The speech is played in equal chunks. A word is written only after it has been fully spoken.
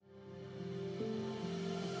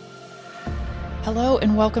Hello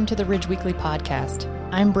and welcome to the Ridge Weekly Podcast.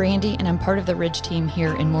 I'm Brandy and I'm part of the Ridge team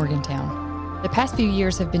here in Morgantown. The past few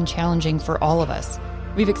years have been challenging for all of us.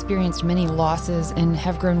 We've experienced many losses and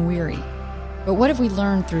have grown weary. But what have we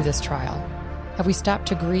learned through this trial? Have we stopped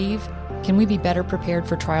to grieve? Can we be better prepared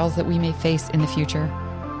for trials that we may face in the future?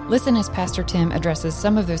 Listen as Pastor Tim addresses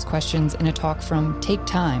some of those questions in a talk from Take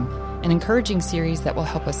Time, an encouraging series that will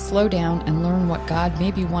help us slow down and learn what God may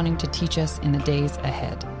be wanting to teach us in the days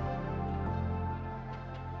ahead.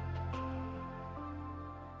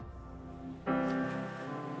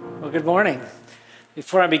 Well, good morning.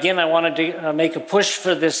 Before I begin, I wanted to make a push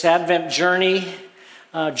for this Advent Journey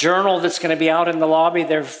journal that's going to be out in the lobby.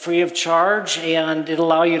 They're free of charge, and it'll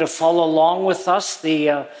allow you to follow along with us.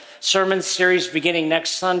 The sermon series beginning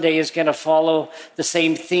next Sunday is going to follow the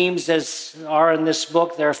same themes as are in this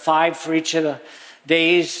book. There are 5 for each of the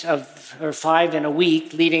days, or 5 in a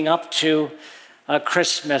week leading up to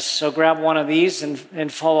Christmas. So grab one of these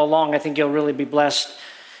and follow along. I think you'll really be blessed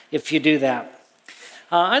if you do that.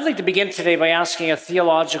 I'd like to begin today by asking a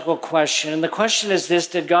theological question. And the question is this: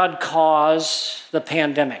 did God cause the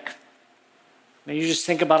pandemic? Now, you just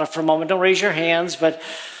think about it for a moment. Don't raise your hands, but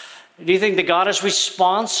do you think that God is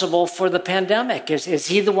responsible for the pandemic? Is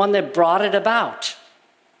he the one that brought it about?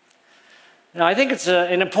 Now, I think it's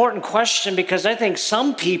an important question because I think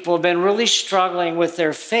some people have been really struggling with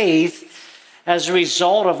their faith as a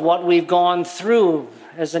result of what we've gone through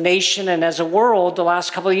as a nation and as a world the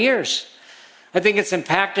last couple of years. I think it's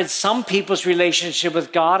impacted some people's relationship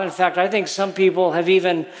with God. In fact, I think some people have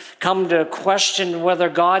even come to question whether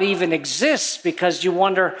God even exists, because you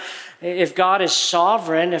wonder, if God is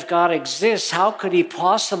sovereign, if God exists, how could he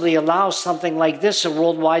possibly allow something like this, a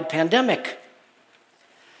worldwide pandemic?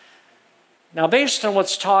 Now, based on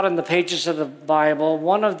what's taught in the pages of the Bible,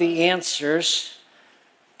 one of the answers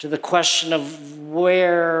to the question of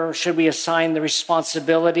where should we assign the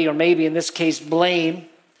responsibility, or maybe in this case blame,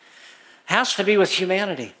 has to be with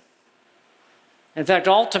humanity. In fact,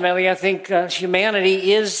 ultimately, I think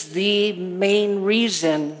humanity is the main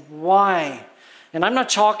reason why. And I'm not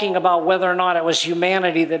talking about whether or not it was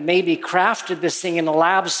humanity that maybe crafted this thing in a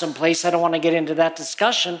lab someplace. I don't want to get into that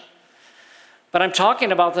discussion. But I'm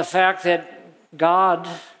talking about the fact that God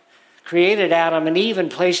created Adam and Eve and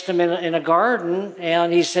placed them in a garden.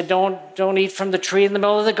 And he said, don't eat from the tree in the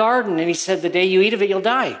middle of the garden. And he said, the day you eat of it, you'll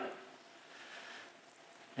die.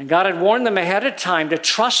 And God had warned them ahead of time to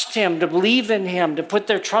trust him, to believe in him, to put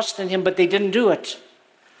their trust in him, but they didn't do it.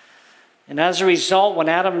 And as a result, when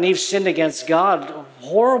Adam and Eve sinned against God,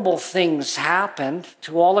 horrible things happened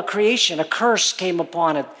to all of creation. A curse came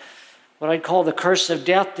upon it. What I'd call the curse of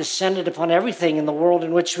death descended upon everything in the world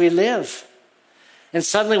in which we live. And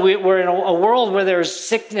suddenly we're in a world where there's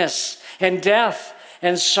sickness and death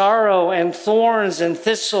and sorrow and thorns and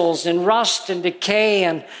thistles and rust and decay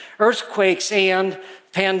and earthquakes and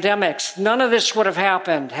pandemics. None of this would have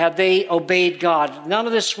happened had they obeyed God. None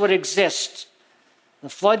of this would exist. The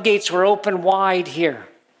floodgates were open wide here.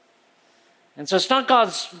 And so it's not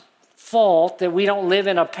God's fault that we don't live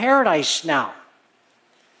in a paradise now.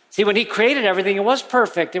 See, when he created everything, it was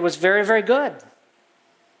perfect. It was very, very good.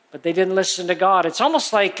 But they didn't listen to God. It's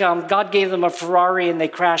almost like God gave them a Ferrari and they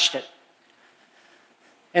crashed it.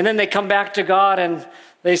 And then they come back to God and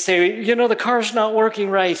they say, the car's not working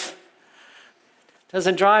right.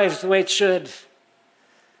 Doesn't drive the way it should.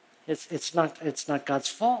 It's not God's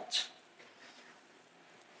fault.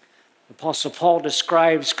 Apostle Paul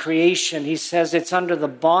describes creation. He says it's under the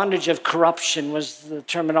bondage of corruption, was the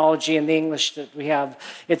terminology in the English that we have.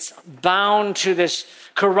 It's bound to this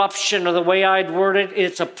corruption, or the way I'd word it,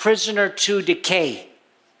 it's a prisoner to decay.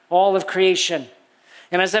 All of creation.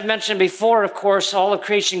 And as I've mentioned before, of course, all of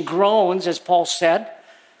creation groans, as Paul said,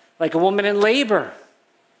 like a woman in labor.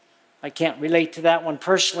 I can't relate to that one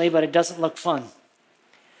personally, but it doesn't look fun.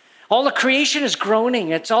 All of creation is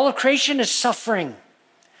groaning. All of creation is suffering.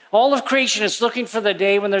 All of creation is looking for the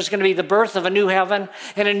day when there's going to be the birth of a new heaven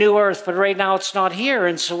and a new earth. But right now it's not here.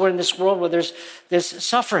 And so we're in this world where there's this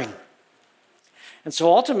suffering. And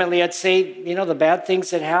so ultimately I'd say, the bad things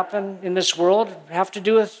that happen in this world have to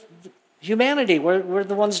do with humanity. We're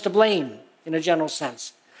the ones to blame in a general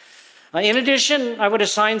sense. In addition, I would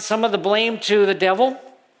assign some of the blame to the devil.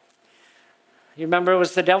 You remember, it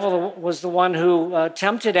was the devil was the one who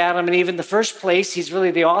tempted Adam and Eve in the first place. He's really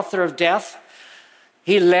the author of death.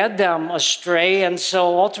 He led them astray, and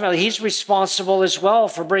so ultimately he's responsible as well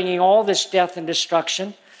for bringing all this death and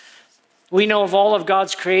destruction. We know of all of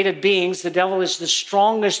God's created beings, the devil is the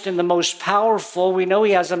strongest and the most powerful. We know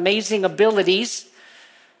he has amazing abilities.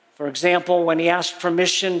 For example, when he asked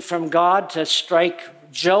permission from God to strike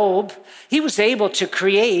Job, he was able to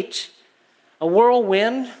create a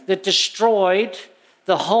whirlwind that destroyed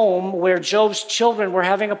the home where Job's children were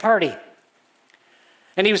having a party.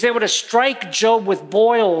 And he was able to strike Job with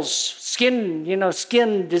boils, skin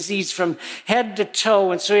disease from head to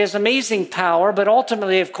toe. And so he has amazing power. But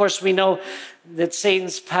ultimately, of course, we know that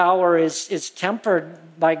Satan's power is tempered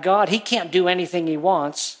by God. He can't do anything he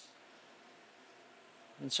wants.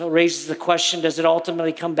 And so it raises the question, does it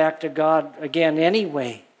ultimately come back to God again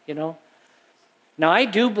anyway? Now, I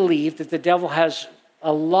do believe that the devil has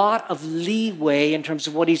a lot of leeway in terms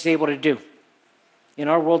of what he's able to do in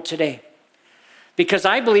our world today. Because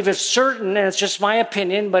I believe if certain, and it's just my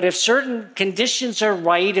opinion, but if certain conditions are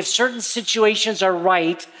right, if certain situations are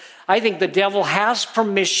right, I think the devil has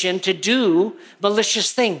permission to do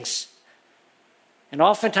malicious things. And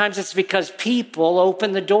oftentimes it's because people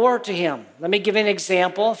open the door to him. Let me give you an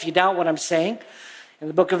example, if you doubt what I'm saying. In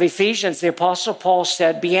the book of Ephesians, the Apostle Paul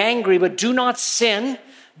said, "Be angry, but do not sin.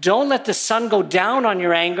 Don't let the sun go down on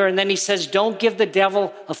your anger." And then he says, "Don't give the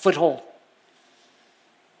devil a foothold."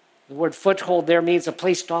 The word foothold there means a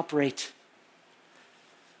place to operate.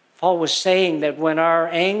 Paul was saying that when our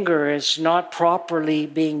anger is not properly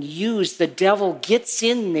being used, the devil gets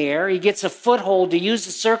in there. He gets a foothold to use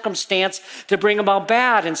the circumstance to bring about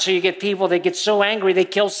bad. And so you get people that get so angry they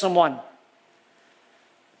kill someone,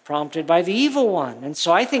 prompted by the evil one. And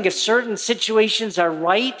so I think if certain situations are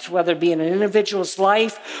right, whether it be in an individual's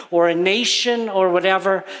life or a nation or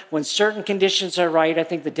whatever, when certain conditions are right, I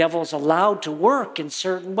think the devil is allowed to work in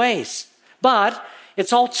certain ways. But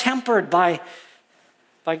it's all tempered by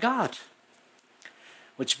God.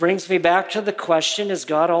 Which brings me back to the question, is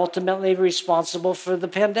God ultimately responsible for the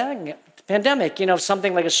pandemic? If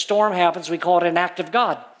something like a storm happens, we call it an act of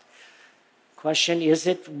God. Question, is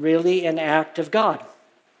it really an act of God?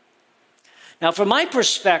 Now, from my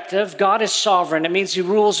perspective, God is sovereign. It means he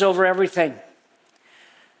rules over everything.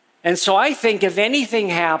 And so I think if anything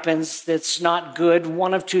happens that's not good,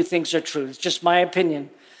 one of two things are true. It's just my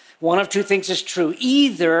opinion. One of two things is true.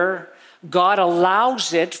 Either God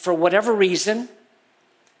allows it for whatever reason,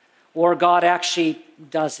 or God actually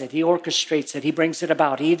does it. He orchestrates it. He brings it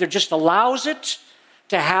about. He either just allows it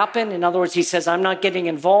to happen. In other words, he says, I'm not getting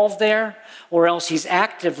involved there, or else he's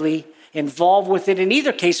actively involved with it. In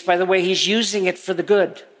either case, by the way, he's using it for the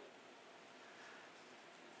good.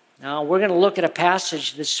 Now, we're going to look at a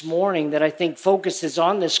passage this morning that I think focuses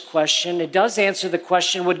on this question. It does answer the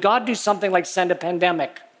question, would God do something like send a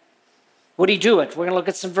pandemic? Would he do it? We're going to look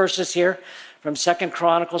at some verses here from 2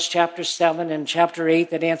 Chronicles chapter 7 and chapter 8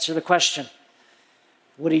 that answer the question.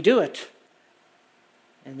 Would he do it?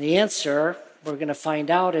 And the answer, we're going to find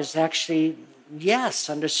out, is actually yes,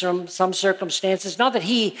 under some circumstances. Not that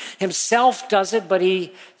he himself does it, but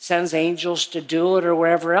he sends angels to do it or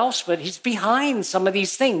wherever else. But he's behind some of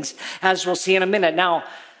these things, as we'll see in a minute. Now,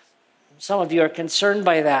 some of you are concerned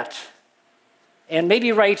by that. And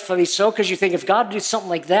maybe rightfully so, because you think, if God did something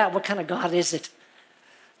like that, what kind of God is it?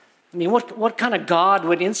 I mean, what kind of God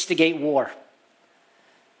would instigate war?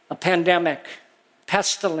 A pandemic,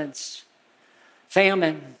 pestilence,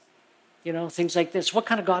 famine, things like this. What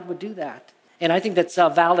kind of God would do that? And I think that's a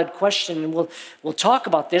valid question, and we'll talk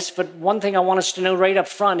about this. But one thing I want us to know right up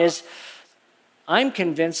front is I'm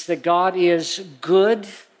convinced that God is good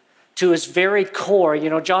to his very core.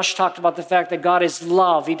 Josh talked about the fact that God is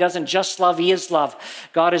love. He doesn't just love, he is love.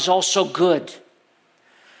 God is also good.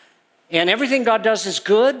 And everything God does is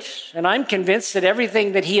good, and I'm convinced that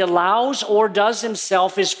everything that he allows or does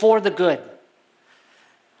himself is for the good.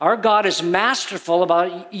 Our God is masterful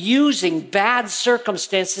about using bad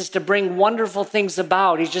circumstances to bring wonderful things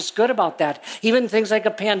about. He's just good about that. Even things like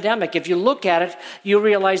a pandemic. If you look at it, you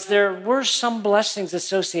realize there were some blessings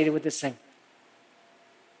associated with this thing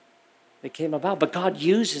that came about. But God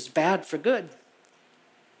uses bad for good.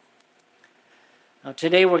 Now,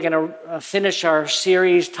 today we're going to finish our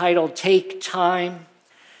series titled Take Time.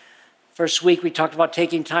 First week we talked about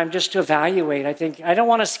taking time just to evaluate. I don't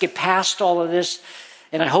want us to get past all of this.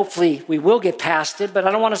 And hopefully we will get past it, but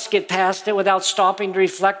I don't want us to get past it without stopping to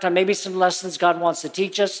reflect on maybe some lessons God wants to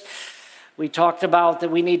teach us. We talked about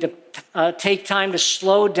that we need to take time to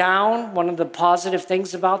slow down. One of the positive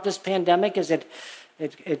things about this pandemic is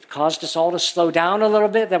it caused us all to slow down a little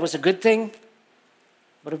bit. That was a good thing.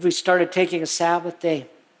 What if we started taking a Sabbath day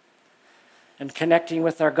and connecting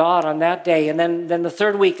with our God on that day? And then the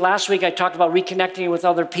third week, last week, I talked about reconnecting with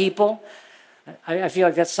other people. I feel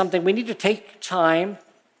like that's something we need to take time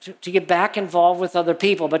to get back involved with other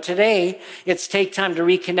people. But today, it's take time to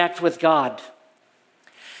reconnect with God.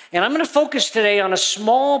 And I'm going to focus today on a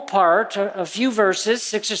small part, a few verses,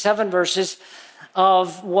 6 or 7 verses,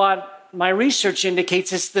 of what my research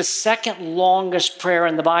indicates is the second longest prayer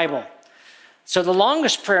in the Bible. So the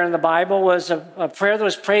longest prayer in the Bible was a prayer that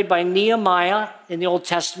was prayed by Nehemiah in the Old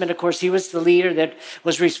Testament. Of course, he was the leader that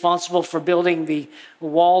was responsible for building the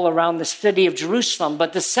wall around the city of Jerusalem.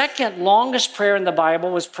 But the second longest prayer in the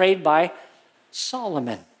Bible was prayed by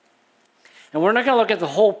Solomon. And we're not going to look at the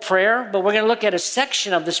whole prayer, but we're going to look at a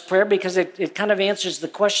section of this prayer because it kind of answers the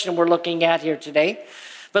question we're looking at here today.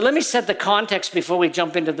 But let me set the context before we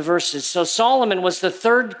jump into the verses. So Solomon was the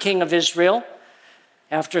third king of Israel,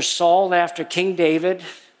 after Saul and after King David.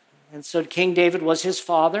 And so King David was his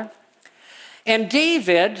father. And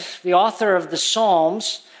David, the author of the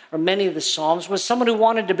Psalms, or many of the Psalms, was someone who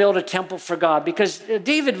wanted to build a temple for God because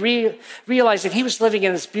David realized that he was living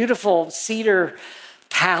in this beautiful cedar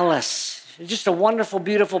palace, just a wonderful,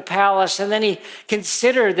 beautiful palace. And then he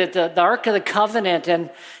considered that the Ark of the Covenant and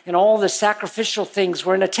all the sacrificial things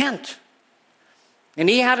were in a tent. And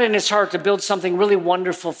he had it in his heart to build something really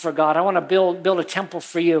wonderful for God. I want to build a temple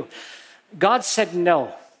for you. God said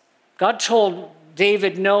no. God told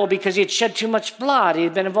David no because he had shed too much blood. He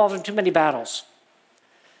had been involved in too many battles.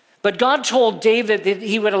 But God told David that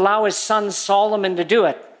he would allow his son Solomon to do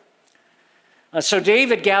it. So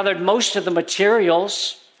David gathered most of the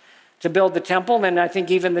materials to build the temple, and I think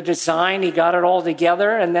even the design, he got it all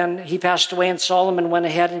together. And then he passed away, and Solomon went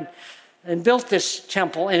ahead and built this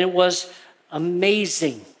temple, and it was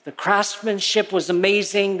amazing. The craftsmanship was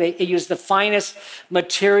amazing. They used the finest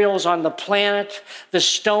materials on the planet. The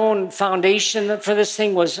stone foundation for this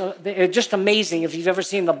thing was just amazing. If you've ever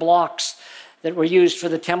seen the blocks that were used for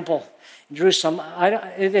the temple in Jerusalem,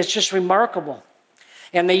 it's just remarkable.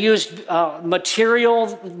 And they used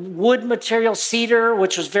wood material, cedar,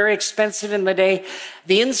 which was very expensive in the day.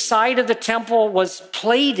 The inside of the temple was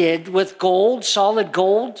plated with gold, solid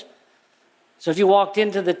gold. So if you walked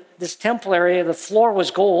into this temple area, the floor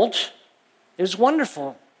was gold. It was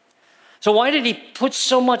wonderful. So why did he put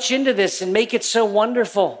so much into this and make it so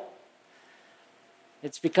wonderful?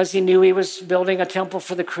 It's because he knew he was building a temple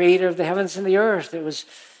for the creator of the heavens and the earth. It was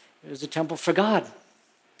a temple for God.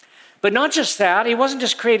 But not just that, he wasn't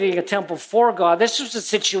just creating a temple for God. This was a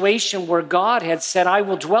situation where God had said, I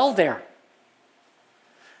will dwell there.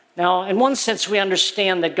 Now, in one sense, we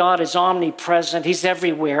understand that God is omnipresent. He's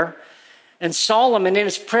everywhere. And Solomon, in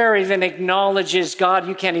his prayer, even acknowledges, God,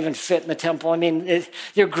 you can't even fit in the temple. I mean,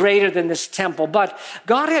 you're greater than this temple. But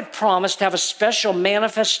God had promised to have a special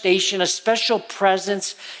manifestation, a special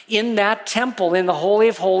presence in that temple, in the Holy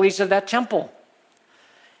of Holies of that temple.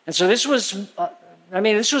 And so this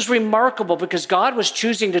was remarkable because God was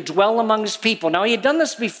choosing to dwell among his people. Now, he had done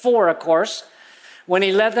this before, of course, when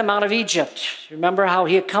he led them out of Egypt. Remember how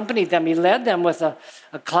he accompanied them? He led them with a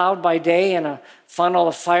cloud by day and a funnel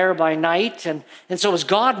of fire by night. And so it was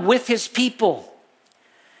God with his people.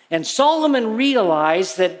 And Solomon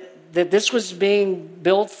realized that this was being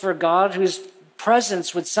built for God, whose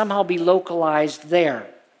presence would somehow be localized there.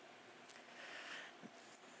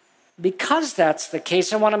 Because that's the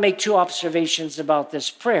case, I want to make two observations about this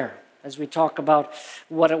prayer as we talk about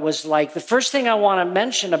what it was like. The first thing I want to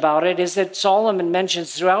mention about it is that Solomon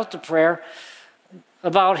mentions throughout the prayer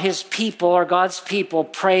about his people or God's people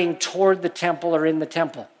praying toward the temple or in the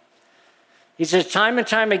temple. He says time and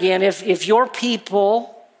time again, if your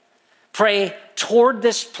people pray toward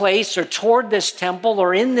this place or toward this temple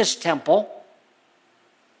or in this temple,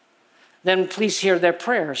 then please hear their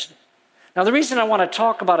prayers. Now, the reason I want to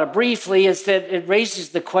talk about it briefly is that it raises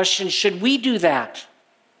the question, should we do that?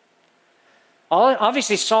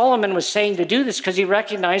 Obviously, Solomon was saying to do this because he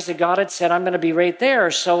recognized that God had said, I'm going to be right there.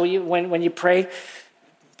 So when you pray,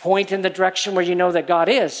 point in the direction where you know that God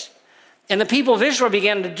is. And the people of Israel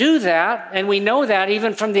began to do that, and we know that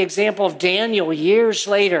even from the example of Daniel years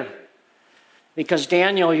later. Because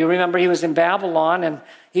Daniel, you remember he was in Babylon, and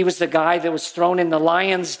he was the guy that was thrown in the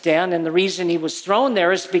lion's den, and the reason he was thrown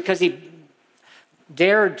there is because he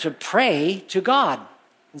dared to pray to God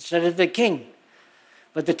instead of the king.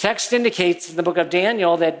 But the text indicates in the book of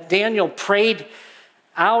Daniel that Daniel prayed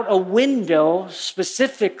out a window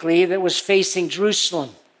specifically that was facing Jerusalem.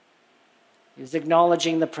 He was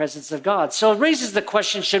acknowledging the presence of God. So it raises the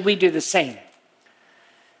question, should we do the same?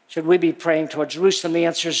 Should we be praying toward Jerusalem? The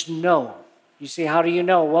answer is no. You see, how do you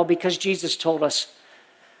know? Well, because Jesus told us,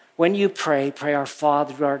 when you pray, pray our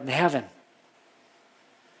Father who art in heaven.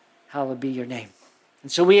 Hallowed be your name.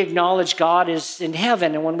 And so we acknowledge God is in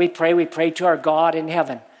heaven, and when we pray to our God in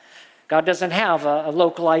heaven. God doesn't have a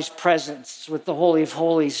localized presence with the Holy of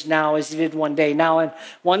Holies now as he did one day. Now, in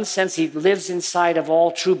one sense, he lives inside of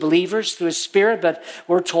all true believers through his Spirit, but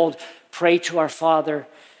we're told, pray to our Father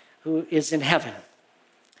who is in heaven.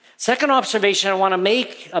 Second observation I want to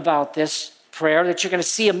make about this prayer that you're going to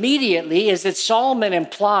see immediately is that Solomon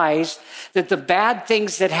implies that the bad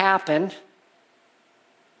things that happened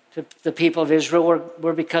to the people of Israel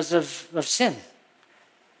were because of sin.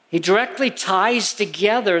 He directly ties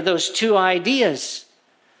together those two ideas.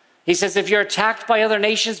 He says if you're attacked by other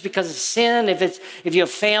nations because of sin, if you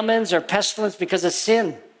have famines or pestilence because of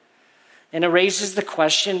sin. And it raises the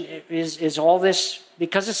question, is all this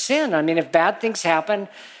because of sin? I mean, if bad things happen,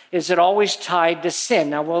 is it always tied to sin?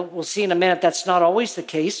 Now, we'll see in a minute that's not always the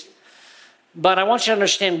case. But I want you to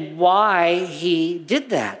understand why he did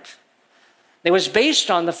that. It was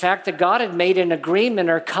based on the fact that God had made an agreement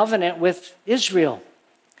or covenant with Israel.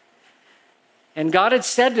 And God had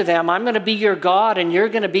said to them, I'm going to be your God and you're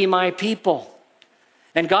going to be my people.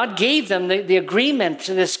 And God gave them the agreement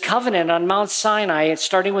to this covenant on Mount Sinai,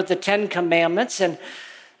 starting with the 10 Commandments.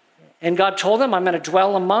 And God told them, I'm going to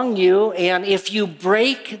dwell among you. And if you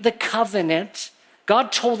break the covenant,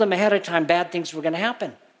 God told them ahead of time bad things were going to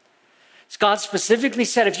happen. God specifically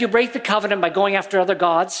said, if you break the covenant by going after other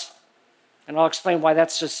gods, and I'll explain why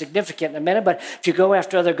that's so significant in a minute, but if you go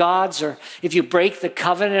after other gods or if you break the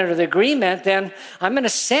covenant or the agreement, then I'm going to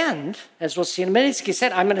send, as we'll see in a minute, he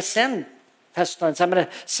said, I'm going to send pestilence. I'm going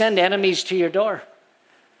to send enemies to your door.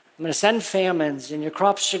 I'm going to send famines and your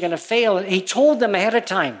crops are going to fail. And he told them ahead of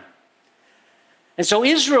time. And so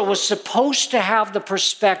Israel was supposed to have the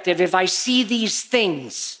perspective, if I see these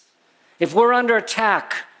things, if we're under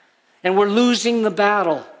attack and we're losing the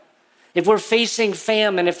battle, if we're facing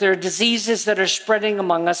famine, if there are diseases that are spreading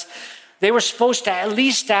among us, they were supposed to at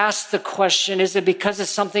least ask the question, is it because of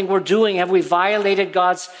something we're doing? Have we violated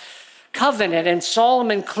God's covenant? And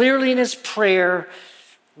Solomon clearly in his prayer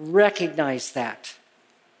recognized that.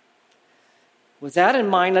 With that in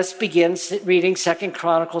mind, let's begin reading 2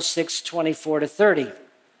 Chronicles 6:24-30.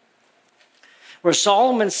 Where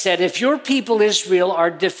Solomon said, if your people Israel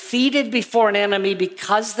are defeated before an enemy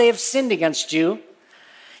because they have sinned against you,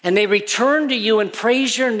 and they return to you and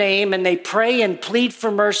praise your name, and they pray and plead for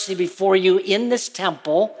mercy before you in this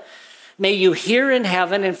temple, may you hear in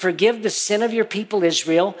heaven and forgive the sin of your people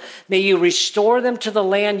Israel. May you restore them to the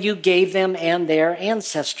land you gave them and their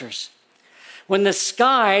ancestors. When the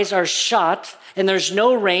skies are shut and there's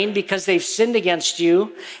no rain because they've sinned against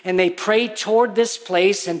you, and they pray toward this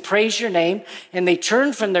place and praise your name, and they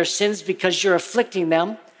turn from their sins because you're afflicting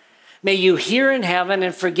them, may you hear in heaven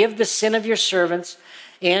and forgive the sin of your servants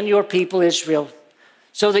and your people Israel,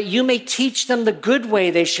 so that you may teach them the good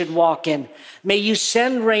way they should walk in. May you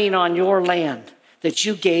send rain on your land that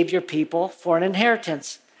you gave your people for an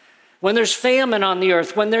inheritance. When there's famine on the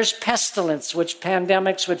earth, when there's pestilence, which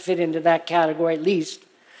pandemics would fit into that category at least,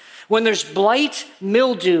 when there's blight,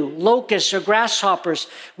 mildew, locusts, or grasshoppers,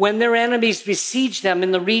 when their enemies besiege them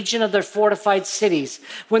in the region of their fortified cities,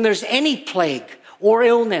 when there's any plague or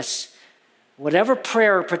illness, whatever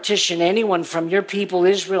prayer or petition anyone from your people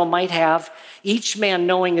Israel might have, each man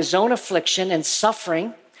knowing his own affliction and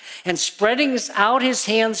suffering, and spreading out his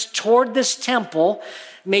hands toward this temple,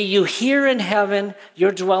 may you hear in heaven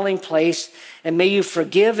your dwelling place, and may you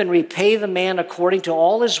forgive and repay the man according to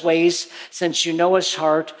all his ways, since you know his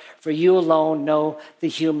heart, for you alone know the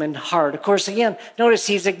human heart. Of course, again, notice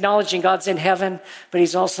he's acknowledging God's in heaven, but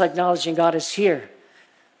he's also acknowledging God is here.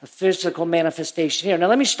 A physical manifestation here. Now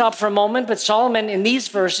let me stop for a moment, but Solomon in these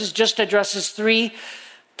verses just addresses three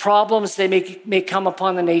problems that may come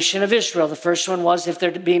upon the nation of Israel. The first one was if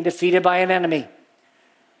they're being defeated by an enemy.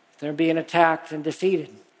 If they're being attacked and defeated.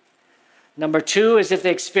 Number two is if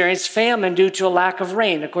they experience famine due to a lack of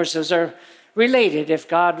rain. Of course, those are related. If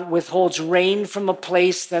God withholds rain from a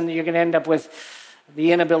place, then you're going to end up with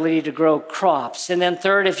the inability to grow crops. And then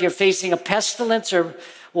third, if you're facing a pestilence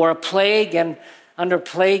or a plague, and under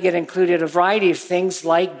plague, it included a variety of things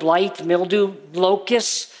like blight, mildew,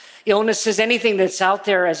 locusts, illnesses, anything that's out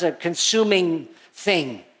there as a consuming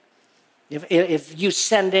thing. If you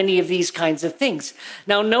send any of these kinds of things.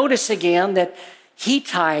 Now notice again that he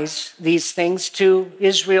ties these things to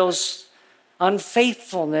Israel's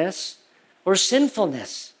unfaithfulness or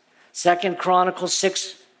sinfulness. 2 Chronicles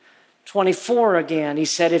 6:24 again. He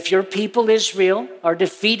said, if your people Israel are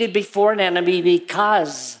defeated before an enemy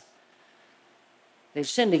because they've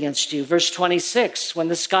sinned against you. Verse 26, when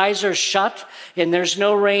the skies are shut and there's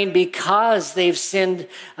no rain because they've sinned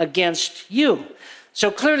against you. So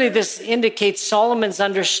clearly this indicates Solomon's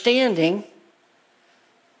understanding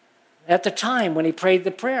at the time when he prayed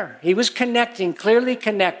the prayer. He was clearly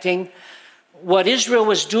connecting what Israel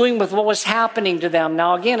was doing with what was happening to them.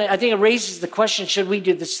 Now again, I think it raises the question, should we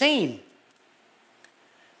do the same?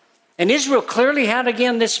 And Israel clearly had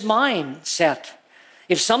again this mindset.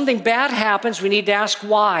 If something bad happens, we need to ask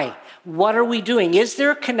why. What are we doing? Is there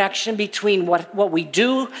a connection between what we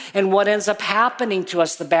do and what ends up happening to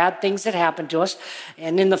us, the bad things that happen to us?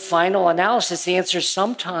 And in the final analysis, the answer is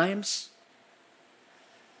sometimes.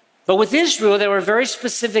 But with Israel, there were very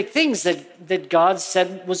specific things that God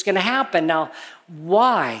said was going to happen. Now,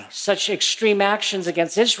 why such extreme actions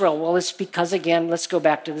against Israel? Well, it's because, again, let's go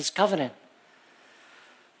back to this covenant.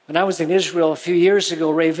 When I was in Israel a few years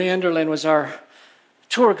ago, Ray Vanderlyn was our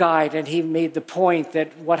tour guide, and he made the point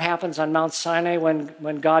that what happens on Mount Sinai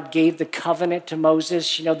when God gave the covenant to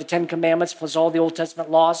Moses, the 10 Commandments plus all the Old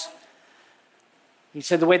Testament laws. He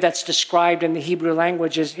said the way that's described in the Hebrew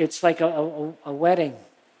language is it's like a wedding.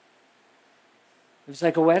 It was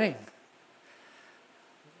like a wedding.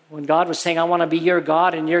 When God was saying, I want to be your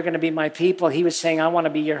God and you're going to be my people, he was saying, I want to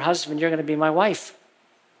be your husband, you're going to be my wife.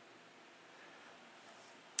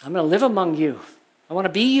 I'm going to live among you. I want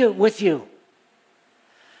to be with you.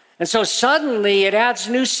 And so suddenly it adds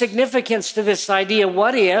new significance to this idea.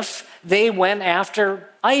 What if they went after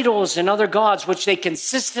idols and other gods, which they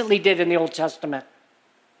consistently did in the Old Testament?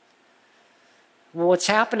 Well, what's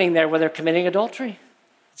happening there? Well, they're committing adultery.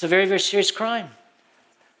 It's a very, very serious crime.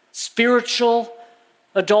 Spiritual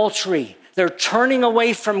adultery. They're turning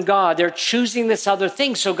away from God. They're choosing this other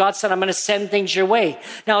thing. So God said, I'm going to send things your way.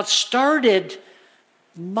 Now, it started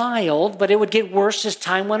mild, but it would get worse as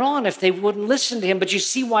time went on if they wouldn't listen to him. But you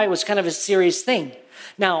see why it was kind of a serious thing.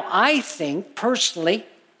 Now, I think personally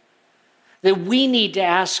that we need to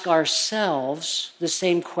ask ourselves the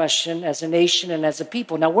same question as a nation and as a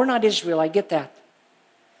people. Now, we're not Israel, I get that.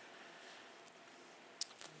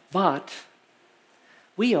 But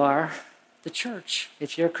we are the church,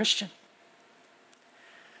 if you're a Christian.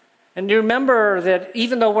 And you remember that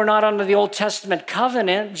even though we're not under the Old Testament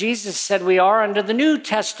covenant, Jesus said we are under the New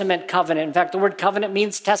Testament covenant. In fact, the word covenant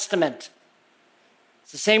means testament.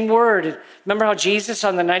 It's the same word. Remember how Jesus,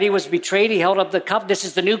 on the night he was betrayed, he held up the cup. This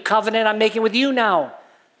is the new covenant I'm making with you now.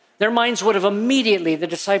 Their minds would have immediately, the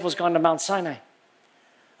disciples, gone to Mount Sinai.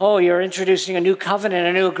 Oh, you're introducing a new covenant,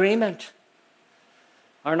 a new agreement.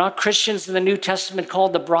 Are not Christians in the New Testament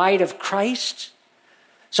called the bride of Christ?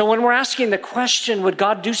 So when we're asking the question, would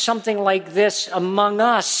God do something like this among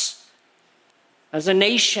us as a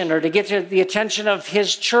nation or to get to the attention of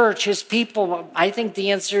his church, his people? I think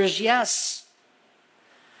the answer is yes.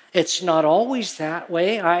 It's not always that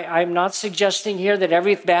way. I'm not suggesting here that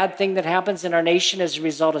every bad thing that happens in our nation is a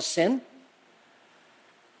result of sin.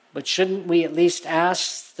 But shouldn't we at least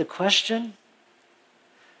ask the question?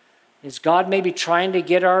 Is God maybe trying to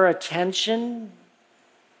get our attention?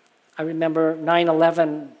 I remember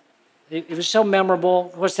 9/11. It was so memorable.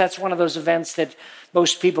 Of course, that's one of those events that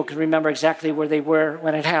most people can remember exactly where they were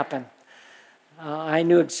when it happened. I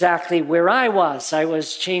knew exactly where I was. I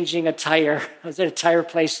was changing a tire. I was at a tire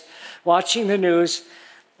place watching the news,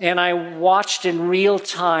 and I watched in real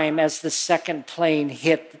time as the second plane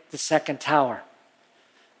hit the second tower.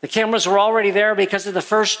 The cameras were already there because of the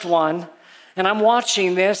first one, and I'm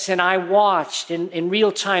watching this, and I watched in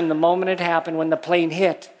real time the moment it happened when the plane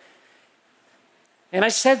hit. And I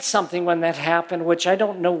said something when that happened, which I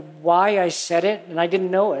don't know why I said it, and I didn't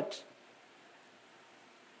know it.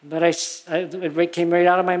 But it came right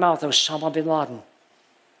out of my mouth. It was Osama bin Laden.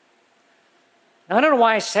 Now, I don't know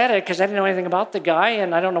why I said it, because I didn't know anything about the guy,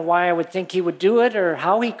 and I don't know why I would think he would do it or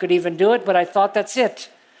how he could even do it, but I thought that's it.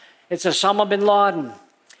 It's Osama bin Laden.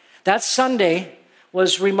 That Sunday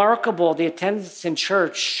was remarkable. The attendance in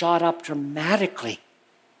church shot up dramatically.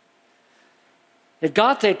 It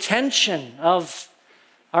got the attention of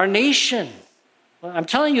our nation. Well, I'm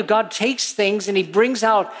telling you, God takes things and he brings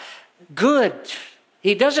out good.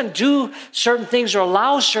 He doesn't do certain things or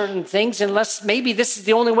allow certain things unless maybe this is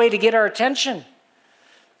the only way to get our attention.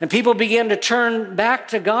 And people begin to turn back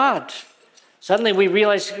to God. Suddenly we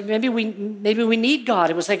realize maybe we need God.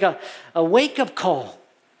 It was like a wake-up call.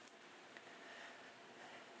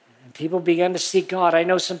 And people began to seek God. I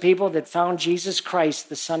know some people that found Jesus Christ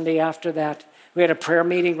the Sunday after that. We had a prayer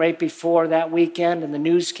meeting right before that weekend, and the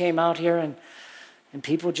news came out here, and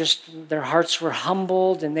people just, their hearts were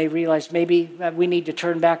humbled, and they realized maybe we need to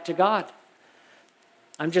turn back to God.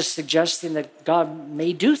 I'm just suggesting that God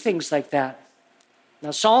may do things like that.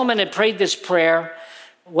 Now, Solomon had prayed this prayer.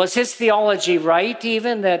 Was his theology right,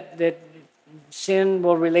 even, that sin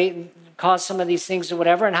will cause some of these things or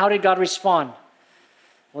whatever? And how did God respond?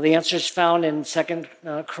 Well, the answer is found in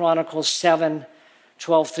 2 Chronicles 7,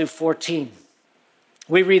 12 through 14.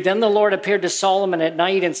 We read, Then the Lord appeared to Solomon at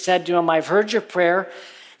night and said to him, I've heard your prayer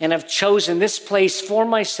and have chosen this place for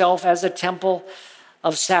myself as a temple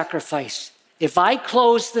of sacrifice. if I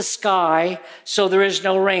close the sky so there is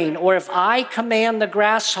no rain, or if I command the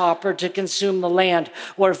grasshopper to consume the land,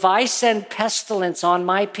 or if I send pestilence on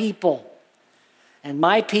my people, and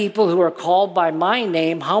my people who are called by my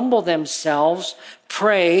name humble themselves,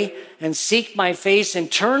 pray, and seek my face,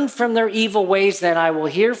 and turn from their evil ways, then I will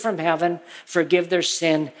hear from heaven, forgive their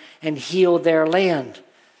sin, and heal their land.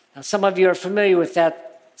 Now, some of you are familiar with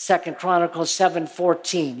that 2 Chronicles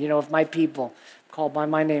 7:14. If my people called by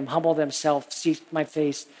my name humble themselves, seek my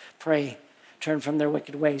face, pray, turn from their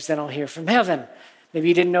wicked ways, then I'll hear from heaven. Maybe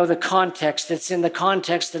you didn't know the context. It's in the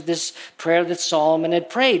context of this prayer that Solomon had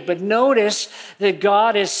prayed. But notice that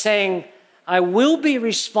God is saying, I will be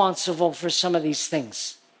responsible for some of these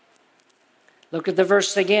things. Look at the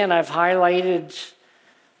verse again. I've highlighted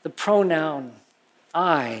the pronoun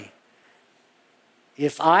I.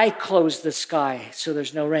 If I close the sky so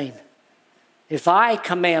there's no rain, if I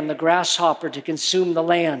command the grasshopper to consume the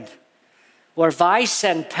land, or if I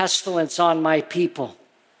send pestilence on my people.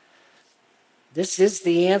 This is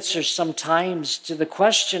the answer sometimes to the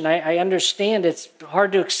question. I understand it's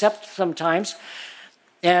hard to accept sometimes.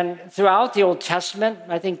 And throughout the Old Testament,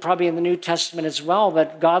 I think probably in the New Testament as well,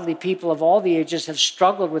 but godly people of all the ages have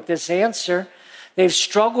struggled with this answer. They've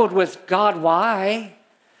struggled with, God, why?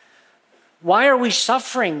 Why are we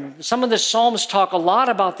suffering? Some of the Psalms talk a lot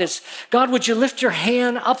about this. God, would you lift your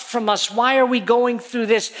hand up from us? Why are we going through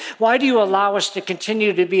this? Why do you allow us to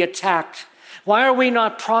continue to be attacked? Why are we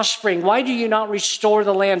not prospering? Why do you not restore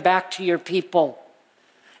the land back to your people?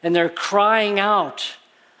 And they're crying out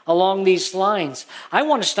along these lines. I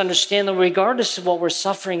want us to understand that regardless of what we're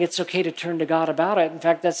suffering, it's okay to turn to God about it. In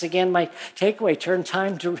fact, that's again my takeaway.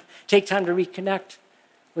 Take time to reconnect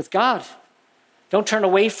with God. Don't turn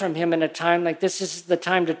away from him in a time like this. This is the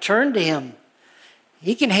time to turn to him.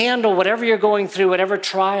 He can handle whatever you're going through, whatever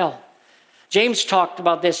trial. James talked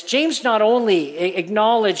about this. James not only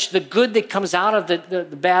acknowledged the good that comes out of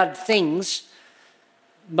the bad things,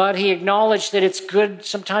 but he acknowledged that it's good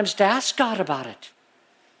sometimes to ask God about it.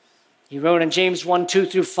 He wrote in James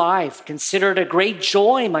 1:2-5, consider it a great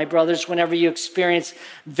joy, my brothers, whenever you experience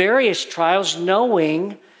various trials,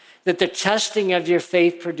 knowing that the testing of your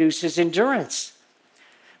faith produces endurance.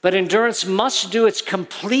 But endurance must do its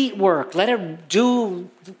complete work. Let it do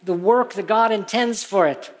the work that God intends for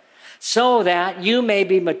it, so that you may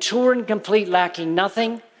be mature and complete, lacking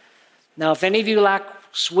nothing. Now, if any of you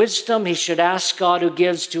lacks wisdom, he should ask God, who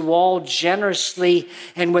gives to all generously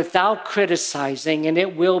and without criticizing, and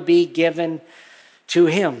it will be given to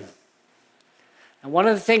him. And one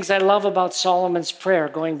of the things I love about Solomon's prayer,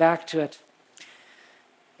 going back to it,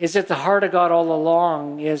 is that the heart of God all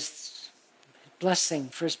along is blessing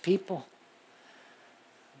for his people.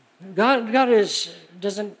 God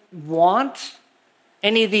doesn't want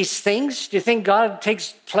any of these things. Do you think God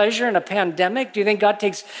takes pleasure in a pandemic? Do you think God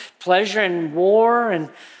takes pleasure in war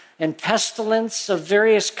and pestilence of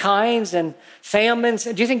various kinds and famines?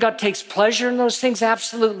 Do you think God takes pleasure in those things?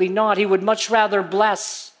 Absolutely not. He would much rather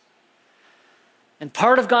bless. And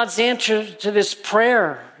part of God's answer to this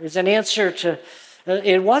prayer is an answer to,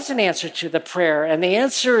 it was an answer to the prayer. And the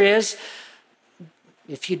answer is,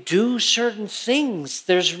 if you do certain things,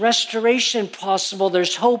 there's restoration possible,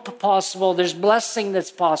 there's hope possible, there's blessing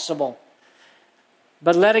that's possible.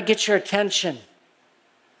 But let it get your attention.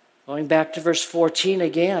 Going back to verse 14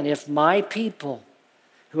 again, if my people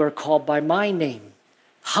who are called by my name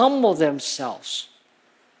humble themselves,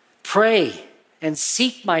 pray, and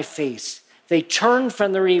seek my face, they turn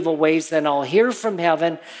from their evil ways, then I'll hear from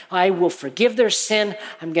heaven, I will forgive their sin,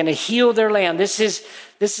 I'm going to heal their land. This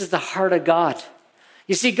is the heart of God.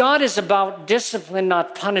 You see, God is about discipline,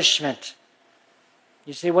 not punishment.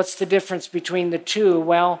 You say, what's the difference between the two?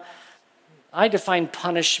 Well, I define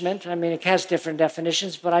punishment. It has different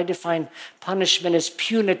definitions, but I define punishment as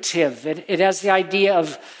punitive. It has the idea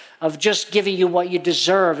of just giving you what you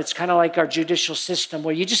deserve. It's kind of like our judicial system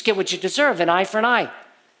where you just get what you deserve, an eye for an eye.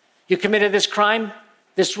 You committed this crime,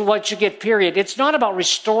 this is what you get, period. It's not about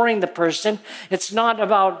restoring the person. It's not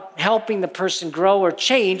about helping the person grow or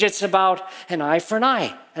change. It's about an eye for an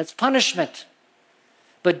eye. That's punishment.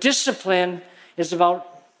 But discipline is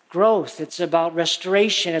about growth. It's about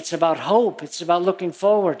restoration. It's about hope. It's about looking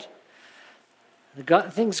forward. The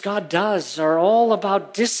things God does are all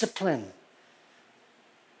about discipline.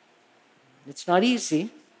 It's not easy.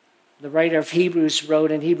 The writer of Hebrews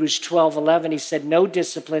wrote in Hebrews 12:11, he said, no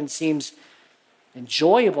discipline seems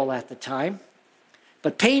enjoyable at the time,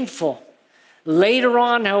 but painful. Later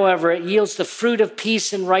on, however, it yields the fruit of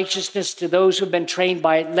peace and righteousness to those who have been trained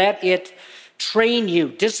by it. Let it train you.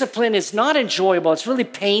 Discipline is not enjoyable. It's really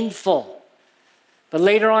painful. But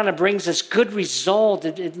later on, it brings us good result.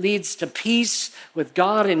 It leads to peace with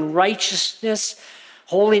God and righteousness,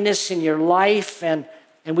 holiness in your life, and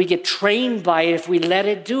we get trained by it if we let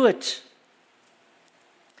it do it.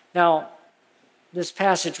 Now, this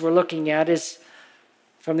passage we're looking at is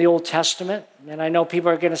from the Old Testament, and I know people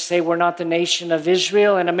are going to say we're not the nation of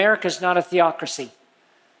Israel, and America's not a theocracy.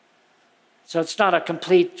 So it's not a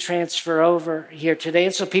complete transfer over here today,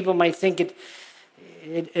 and so people might think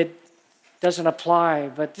it doesn't apply,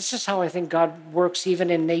 but this is how I think God works even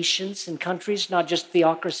in nations and countries, not just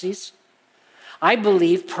theocracies. I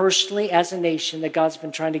believe personally as a nation that God's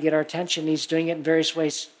been trying to get our attention. He's doing it in various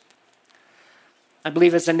ways. I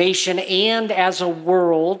believe as a nation and as a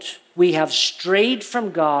world, we have strayed from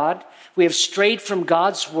God. We have strayed from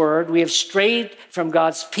God's word. We have strayed from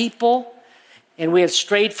God's people, and we have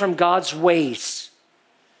strayed from God's ways.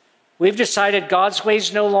 We've decided God's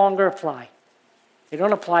ways no longer apply. They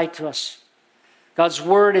don't apply to us. God's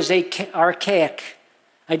word is archaic.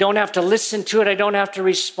 I don't have to listen to it. I don't have to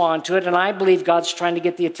respond to it. And I believe God's trying to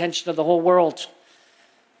get the attention of the whole world.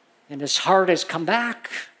 And his heart has come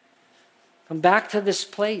back. Come back to this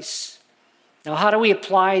place. Now, how do we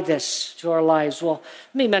apply this to our lives? Well,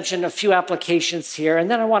 let me mention a few applications here.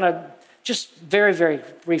 And then I want to just very, very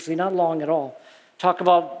briefly, not long at all, talk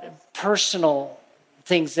about personal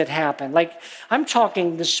things that happen. Like I'm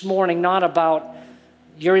talking this morning not about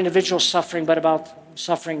your individual suffering, but about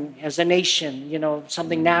suffering as a nation,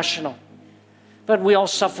 something national. But we all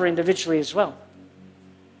suffer individually as well.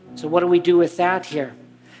 So what do we do with that here?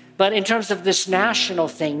 But in terms of this national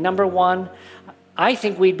thing, number one, I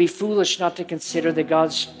think we'd be foolish not to consider that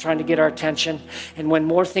God's trying to get our attention. And when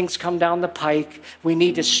more things come down the pike, we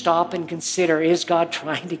need to stop and consider, is God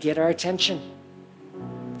trying to get our attention?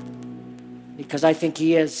 Because I think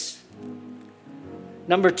he is.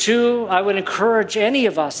 Number two, I would encourage any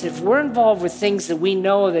of us, if we're involved with things that we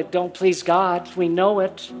know that don't please God, we know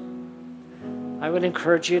it, I would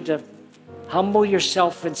encourage you to humble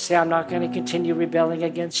yourself and say, I'm not going to continue rebelling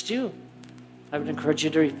against you. I would encourage you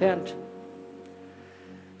to repent.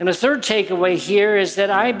 And the third takeaway here is that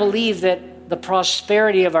I believe that the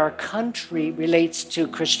prosperity of our country relates to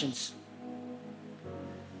Christians.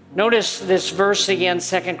 Notice this verse again,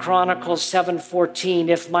 2 Chronicles 7:14.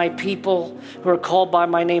 If my people who are called by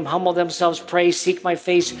my name humble themselves, pray, seek my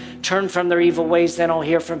face, turn from their evil ways, then I'll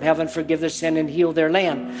hear from heaven, forgive their sin, and heal their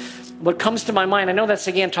land. What comes to my mind, I know that's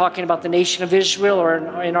again talking about the nation of Israel,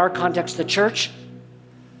 or in our context, the church.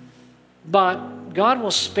 But God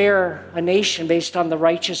will spare a nation based on the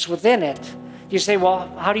righteous within it. You say,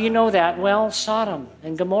 well, how do you know that? Well, Sodom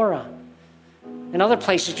and Gomorrah and other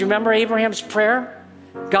places. Do you remember Abraham's prayer?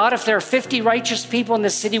 God, if there are 50 righteous people in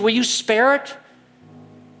this city, will you spare it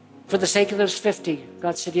for the sake of those 50?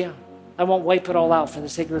 God said, yeah, I won't wipe it all out for the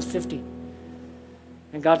sake of those 50.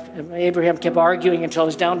 And Abraham kept arguing until it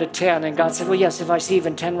was down to 10. And God said, well, yes, if I see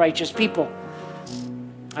even 10 righteous people.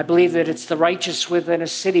 I believe that it's the righteous within a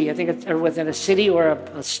city. I think it's within a city or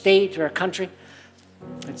a state or a country.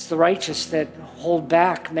 It's the righteous that hold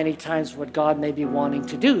back many times what God may be wanting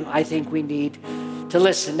to do. I think we need to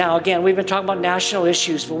listen. Now, again, we've been talking about national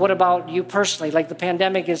issues, but what about you personally? Like the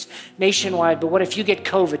pandemic is nationwide, but what if you get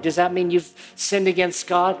COVID? Does that mean you've sinned against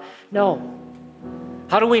God? No.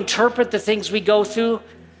 How do we interpret the things we go through?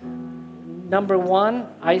 Number one,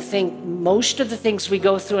 I think most of the things we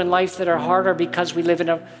go through in life that are hard are because we live in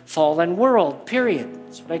a fallen world, period.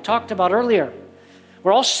 That's what I talked about earlier.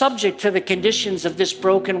 We're all subject to the conditions of this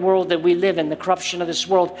broken world that we live in, the corruption of this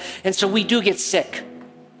world. And so we do get sick.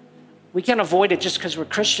 We can't avoid it just because we're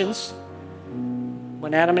Christians.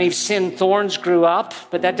 When Adam and Eve sinned, thorns grew up,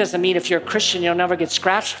 but that doesn't mean if you're a Christian, you'll never get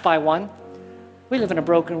scratched by one. We live in a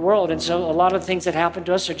broken world, and so a lot of things that happen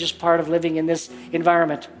to us are just part of living in this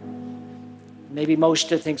environment. Maybe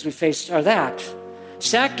most of the things we face are that.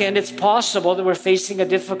 Second, it's possible that we're facing a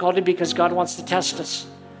difficulty because God wants to test us.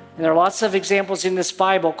 And there are lots of examples in this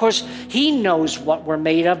Bible. Of course, he knows what we're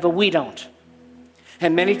made of, but we don't.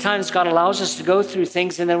 And many times God allows us to go through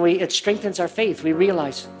things, and then it strengthens our faith. We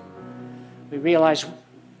realize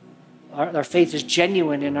our faith is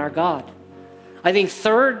genuine in our God. I think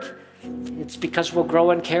third, it's because we'll grow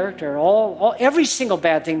in character. Every single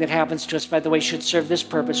bad thing that happens to us, by the way, should serve this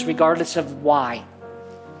purpose, regardless of why.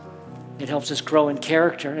 It helps us grow in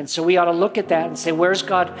character. And so we ought to look at that and say, where's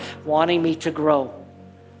God wanting me to grow?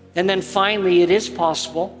 And then finally, it is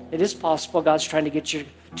possible God's trying to get your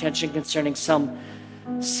attention concerning some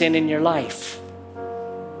sin in your life.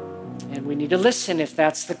 And we need to listen if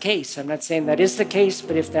that's the case. I'm not saying that is the case,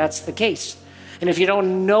 but if that's the case. And if you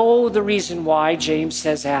don't know the reason why, James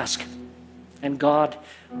says ask. And God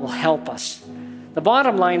will help us. The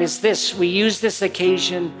bottom line is this: we use this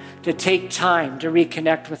occasion to take time to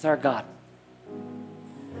reconnect with our God.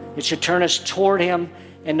 It should turn us toward Him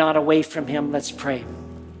and not away from Him. Let's pray.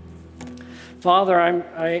 Father,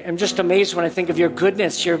 I'm just amazed when I think of your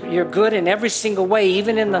goodness. You're good in every single way,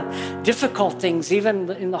 even in the difficult things,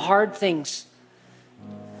 even in the hard things.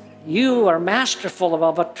 You are masterful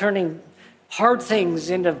about turning hard things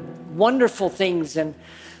into wonderful things and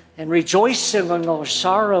rejoicing or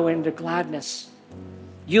sorrow into gladness.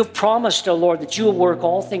 You've promised, O Lord, that you will work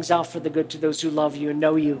all things out for the good to those who love you and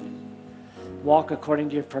know you. Walk according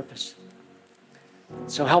to your purpose.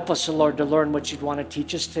 So help us, O Lord, to learn what you'd want to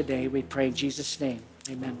teach us today. We pray in Jesus' name.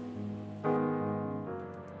 Amen.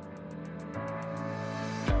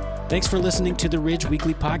 Thanks for listening to the Ridge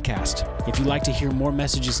Weekly Podcast. If you'd like to hear more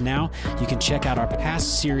messages now, you can check out our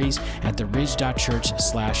past series at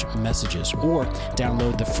theridge.church/messages or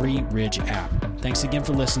download the free Ridge app. Thanks again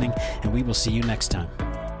for listening, and we will see you next time.